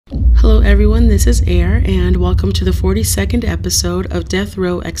Hello everyone, this is Air, and welcome to the 42nd episode of Death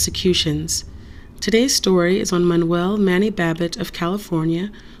Row Executions. Today's story is on Manuel Manny Babbit of California,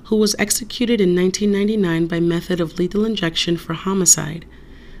 who was executed in 1999 by method of lethal injection for homicide.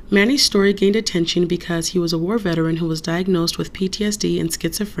 Manny's story gained attention because he was a war veteran who was diagnosed with PTSD and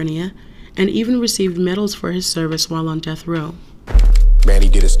schizophrenia, and even received medals for his service while on death row. Manny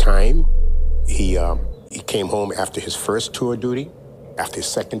did his time. He came home after his first tour duty. After his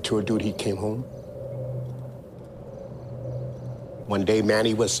second tour duty, he came home. One day,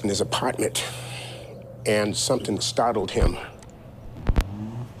 Manny was in his apartment, and something startled him.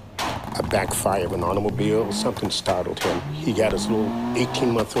 A backfire of an automobile, something startled him. He got his little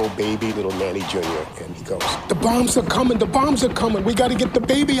 18-month-old baby, little Manny Jr., and he goes, "The bombs are coming, the bombs are coming. We got to get the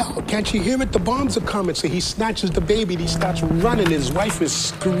baby out. Can't you hear it? The bombs are coming." So he snatches the baby, and he starts running. His wife is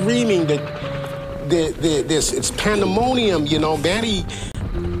screaming that it's pandemonium, you know. Manny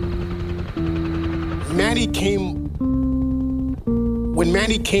came, when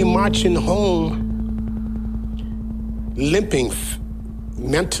Manny came marching home, limping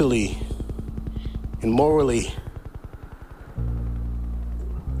mentally and morally,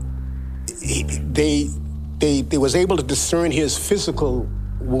 they was able to discern his physical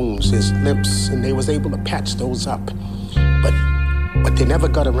wounds, his lips, and they was able to patch those up. But they never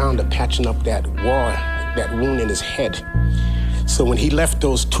got around to patching up that wound in his head. So when he left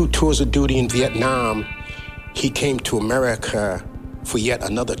those 2 tours of duty in Vietnam, he came to America for yet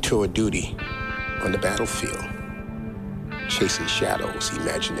another tour of duty on the battlefield, chasing shadows,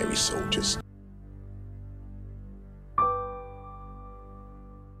 imaginary soldiers.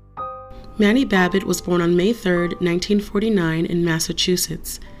 Manny Babbit was born on May 3, 1949 in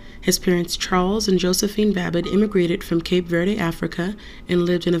Massachusetts. His parents, Charles and Josephine Babbit, immigrated from Cape Verde, Africa, and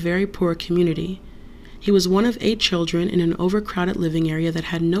lived in a very poor community. He was one of 8 children in an overcrowded living area that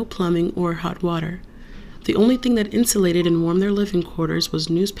had no plumbing or hot water. The only thing that insulated and warmed their living quarters was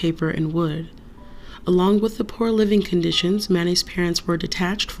newspaper and wood. Along with the poor living conditions, Manny's parents were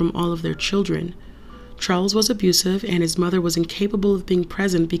detached from all of their children. Charles was abusive, and his mother was incapable of being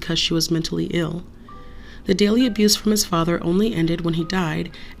present because she was mentally ill. The daily abuse from his father only ended when he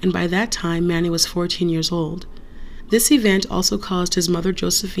died, and by that time Manny was 14 years old. This event also caused his mother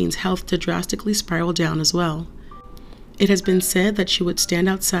Josephine's health to drastically spiral down as well. It has been said that she would stand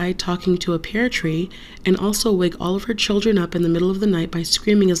outside talking to a pear tree and also wake all of her children up in the middle of the night by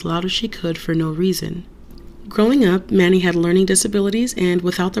screaming as loud as she could for no reason. Growing up, Manny had learning disabilities and,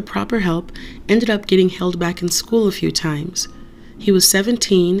 without the proper help, ended up getting held back in school a few times. He was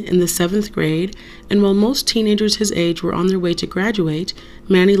 17 in the 7th grade, and while most teenagers his age were on their way to graduate,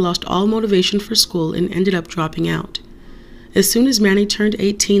 Manny lost all motivation for school and ended up dropping out. As soon as Manny turned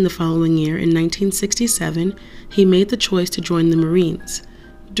 18 the following year, in 1967, he made the choice to join the Marines.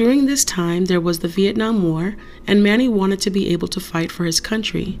 During this time, there was the Vietnam War, and Manny wanted to be able to fight for his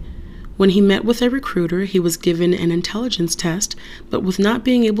country. When he met with a recruiter, he was given an intelligence test, but with not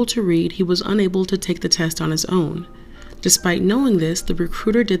being able to read, he was unable to take the test on his own. Despite knowing this, the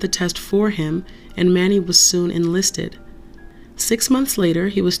recruiter did the test for him, and Manny was soon enlisted. 6 months later,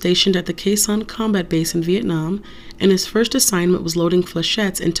 he was stationed at the Quai Son combat base in Vietnam, and his first assignment was loading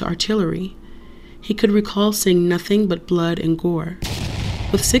flechettes into artillery. He could recall seeing nothing but blood and gore.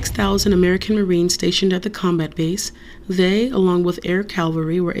 With 6,000 American Marines stationed at the combat base, they, along with air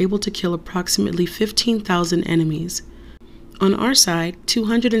cavalry, were able to kill approximately 15,000 enemies. On our side,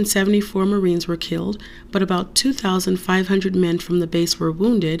 274 Marines were killed, but about 2,500 men from the base were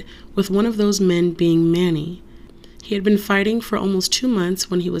wounded, with one of those men being Manny. He had been fighting for almost 2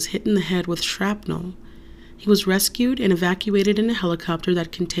 months when he was hit in the head with shrapnel. He was rescued and evacuated in a helicopter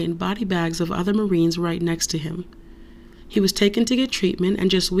that contained body bags of other Marines right next to him. He was taken to get treatment,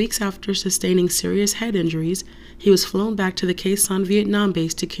 and just weeks after sustaining serious head injuries, he was flown back to the Quai Son Vietnam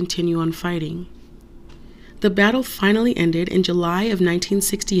base to continue on fighting. The battle finally ended in July of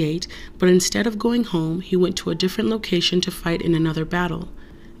 1968, but instead of going home, he went to a different location to fight in another battle.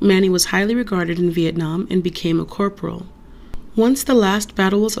 Manny was highly regarded in Vietnam and became a corporal. Once the last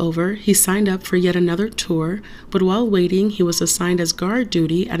battle was over, he signed up for yet another tour, but while waiting, he was assigned as guard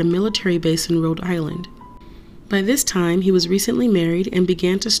duty at a military base in Rhode Island. By this time, he was recently married and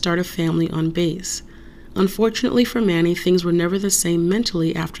began to start a family on base. Unfortunately for Manny, things were never the same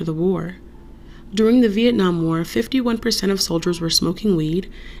mentally after the war. During the Vietnam War, 51% of soldiers were smoking weed,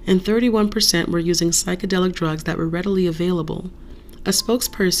 and 31% were using psychedelic drugs that were readily available. A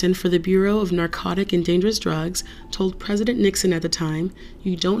spokesperson for the Bureau of Narcotic and Dangerous Drugs told President Nixon at the time,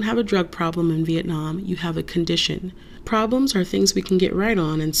 "You don't have a drug problem in Vietnam, you have a condition. Problems are things we can get right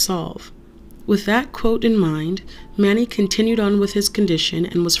on and solve." With that quote in mind, Manny continued on with his condition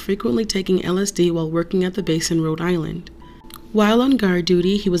and was frequently taking LSD while working at the base in Rhode Island. While on guard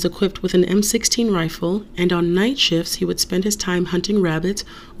duty, he was equipped with an M16 rifle, and on night shifts he would spend his time hunting rabbits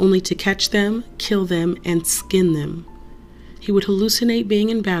only to catch them, kill them, and skin them. He would hallucinate being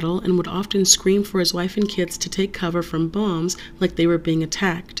in battle and would often scream for his wife and kids to take cover from bombs like they were being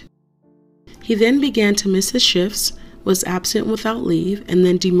attacked. He then began to miss his shifts, was absent without leave, and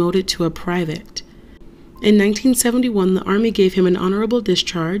then demoted to a private. In 1971, the Army gave him an honorable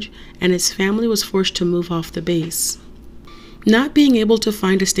discharge, and his family was forced to move off the base. Not being able to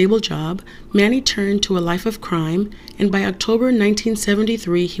find a stable job, Manny turned to a life of crime, and by October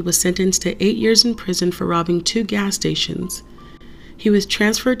 1973, he was sentenced to 8 years in prison for robbing 2 gas stations. He was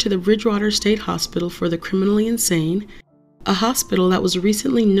transferred to the Bridgewater State Hospital for the Criminally Insane, a hospital that was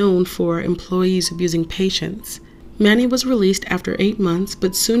recently known for employees abusing patients. Manny was released after 8 months,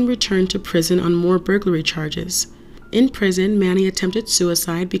 but soon returned to prison on more burglary charges. In prison, Manny attempted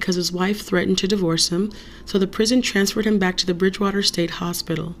suicide because his wife threatened to divorce him, so the prison transferred him back to the Bridgewater State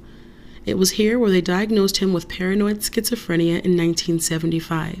Hospital. It was here where they diagnosed him with paranoid schizophrenia in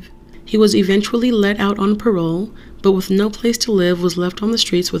 1975. He was eventually let out on parole, but with no place to live was left on the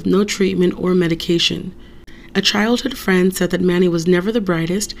streets with no treatment or medication. A childhood friend said that Manny was never the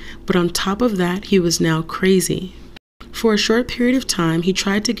brightest, but on top of that, he was now crazy. For a short period of time, he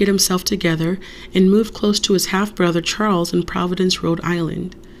tried to get himself together and moved close to his half-brother Charles in Providence, Rhode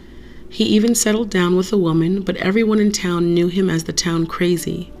Island. He even settled down with a woman, but everyone in town knew him as the town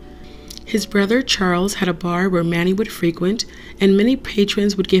crazy. His brother Charles had a bar where Manny would frequent, and many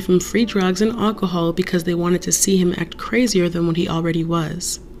patrons would give him free drugs and alcohol because they wanted to see him act crazier than what he already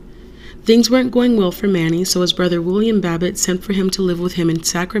was. Things weren't going well for Manny, so his brother William Babbit sent for him to live with him in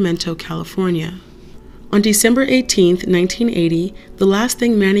Sacramento, California. On December 18, 1980, the last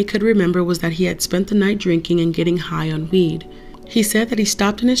thing Manny could remember was that he had spent the night drinking and getting high on weed. He said that he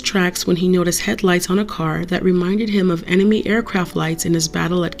stopped in his tracks when he noticed headlights on a car that reminded him of enemy aircraft lights in his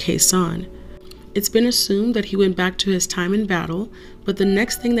battle at Khe Sanh. It's been assumed that he went back to his time in battle, but the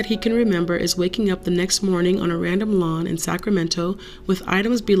next thing that he can remember is waking up the next morning on a random lawn in Sacramento with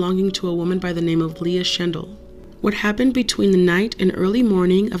items belonging to a woman by the name of Leah Schendel. What happened between the night and early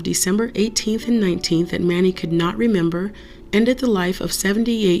morning of December 18th and 19th that Manny could not remember ended the life of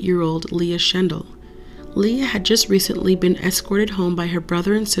 78-year-old Leah Schendel. Leah had just recently been escorted home by her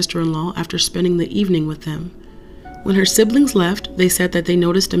brother and sister-in-law after spending the evening with them. When her siblings left, they said that they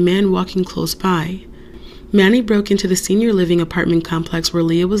noticed a man walking close by. Manny broke into the senior living apartment complex where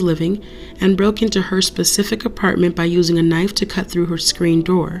Leah was living and broke into her specific apartment by using a knife to cut through her screen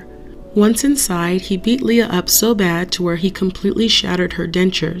door. Once inside, he beat Leah up so bad to where he completely shattered her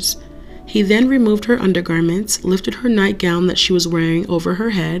dentures. He then removed her undergarments, lifted her nightgown that she was wearing over her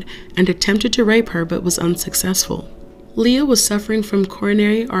head, and attempted to rape her but was unsuccessful. Leah was suffering from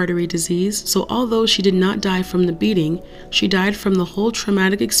coronary artery disease, so although she did not die from the beating, she died from the whole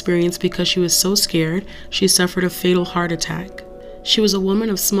traumatic experience because she was so scared she suffered a fatal heart attack. She was a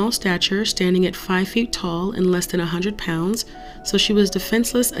woman of small stature, standing at 5 feet tall and less than 100 pounds, so she was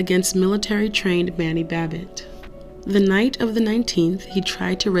defenseless against military-trained Manny Babbit. The night of the 19th, he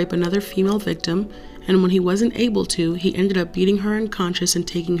tried to rape another female victim, and when he wasn't able to, he ended up beating her unconscious and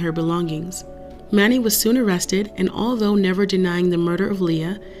taking her belongings. Manny was soon arrested, and although never denying the murder of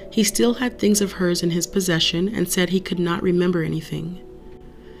Leah, he still had things of hers in his possession and said he could not remember anything.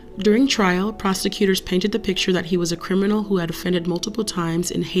 During trial, prosecutors painted the picture that he was a criminal who had offended multiple times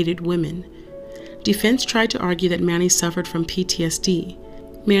and hated women. Defense tried to argue that Manny suffered from PTSD.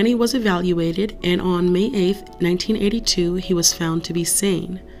 Manny was evaluated, and on May 8, 1982, he was found to be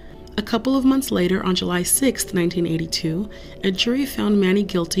sane. A couple of months later, on July 6, 1982, a jury found Manny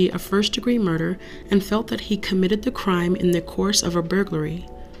guilty of first-degree murder and felt that he committed the crime in the course of a burglary.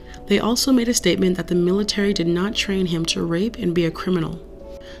 They also made a statement that the military did not train him to rape and be a criminal.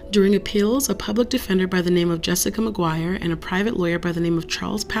 During appeals, a public defender by the name of Jessica McGuire and a private lawyer by the name of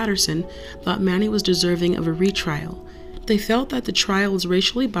Charles Patterson thought Manny was deserving of a retrial. They felt that the trial was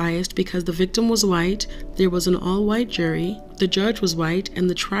racially biased because the victim was white, there was an all-white jury, the judge was white, and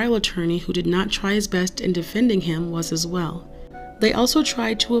the trial attorney who did not try his best in defending him was as well. They also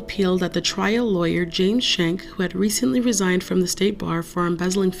tried to appeal that the trial lawyer, James Schenck, who had recently resigned from the state bar for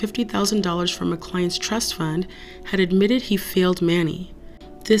embezzling $50,000 from a client's trust fund, had admitted he failed Manny.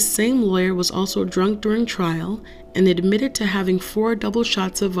 This same lawyer was also drunk during trial and admitted to having 4 double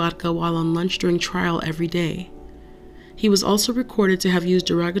shots of vodka while on lunch during trial every day. He was also recorded to have used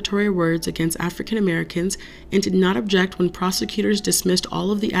derogatory words against African Americans and did not object when prosecutors dismissed all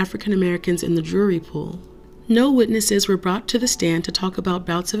of the African Americans in the jury pool. No witnesses were brought to the stand to talk about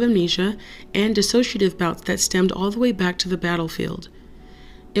bouts of amnesia and dissociative bouts that stemmed all the way back to the battlefield.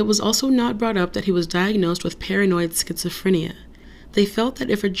 It was also not brought up that he was diagnosed with paranoid schizophrenia. They felt that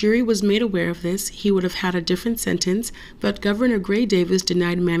if a jury was made aware of this, he would have had a different sentence, but Governor Gray Davis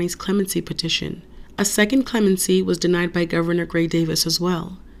denied Manny's clemency petition. A second clemency was denied by Governor Gray Davis as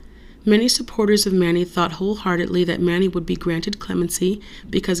well. Many supporters of Manny thought wholeheartedly that Manny would be granted clemency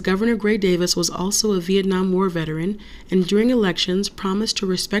because Governor Gray Davis was also a Vietnam War veteran and during elections promised to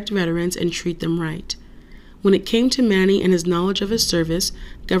respect veterans and treat them right. When it came to Manny and his knowledge of his service,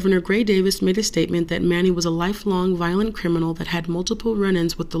 Governor Gray Davis made a statement that Manny was a lifelong violent criminal that had multiple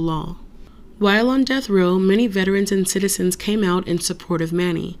run-ins with the law. While on death row, many veterans and citizens came out in support of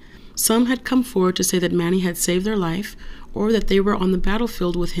Manny. Some had come forward to say that Manny had saved their life, or that they were on the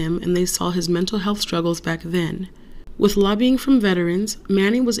battlefield with him and they saw his mental health struggles back then. With lobbying from veterans,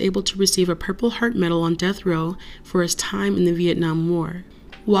 Manny was able to receive a Purple Heart Medal on death row for his time in the Vietnam War.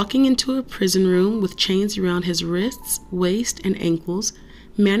 Walking into a prison room with chains around his wrists, waist, and ankles,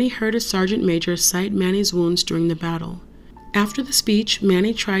 Manny heard a sergeant major cite Manny's wounds during the battle. After the speech,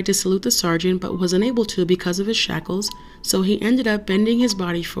 Manny tried to salute the sergeant but was unable to because of his shackles, so he ended up bending his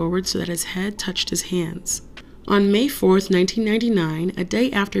body forward so that his head touched his hands. On May 4th, 1999, a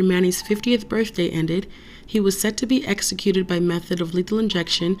day after Manny's 50th birthday ended, he was set to be executed by method of lethal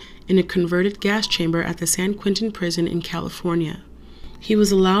injection in a converted gas chamber at the San Quentin prison in California. He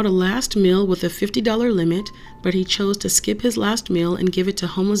was allowed a last meal with a $50 limit, but he chose to skip his last meal and give it to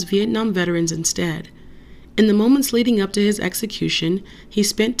homeless Vietnam veterans instead. In the moments leading up to his execution, he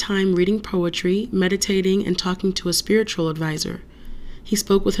spent time reading poetry, meditating, and talking to a spiritual advisor. He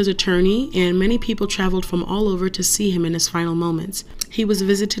spoke with his attorney, and many people traveled from all over to see him in his final moments. He was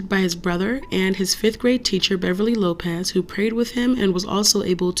visited by his brother and his 5th grade teacher, Beverly Lopez, who prayed with him and was also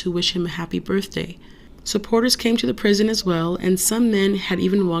able to wish him a happy birthday. Supporters came to the prison as well, and some men had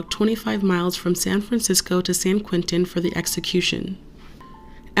even walked 25 miles from San Francisco to San Quentin for the execution.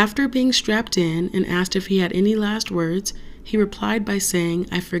 After being strapped in and asked if he had any last words, he replied by saying,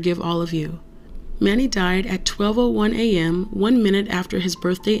 "I forgive all of you." Manny died at 12:01 a.m., 1 minute after his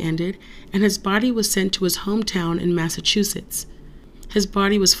birthday ended, and his body was sent to his hometown in Massachusetts. His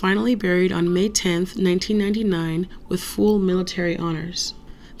body was finally buried on May 10, 1999, with full military honors.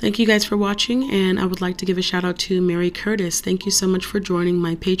 Thank you guys for watching, and I would like to give a shout out to Mary Curtis. Thank you so much for joining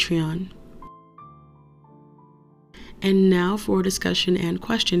my Patreon. And now for discussion and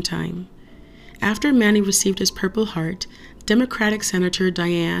question time. After Manny received his Purple Heart, Democratic Senator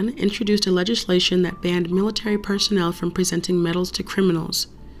Diane introduced a legislation that banned military personnel from presenting medals to criminals.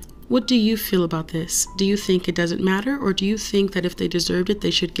 What do you feel about this? Do you think it doesn't matter, or do you think that if they deserved it,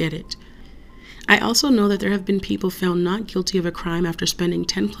 they should get it? I also know that there have been people found not guilty of a crime after spending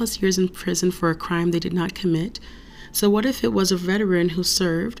 10+ years in prison for a crime they did not commit. So what if it was a veteran who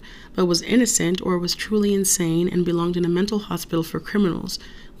served but was innocent or was truly insane and belonged in a mental hospital for criminals?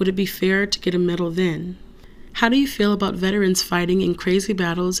 Would it be fair to get a medal then? How do you feel about veterans fighting in crazy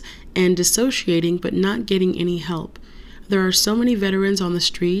battles and dissociating but not getting any help? There are so many veterans on the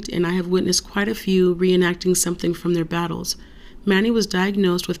street, and I have witnessed quite a few reenacting something from their battles. Manny was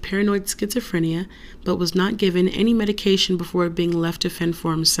diagnosed with paranoid schizophrenia, but was not given any medication before being left to fend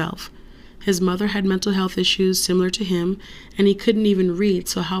for himself. His mother had mental health issues similar to him, and he couldn't even read,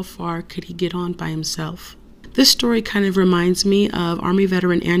 so how far could he get on by himself? This story kind of reminds me of Army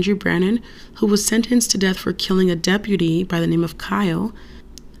veteran Andrew Brannon, who was sentenced to death for killing a deputy by the name of Kyle.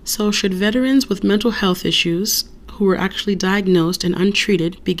 So should veterans with mental health issues, who were actually diagnosed and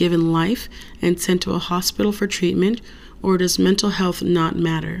untreated, be given life and sent to a hospital for treatment, or does mental health not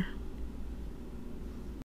matter?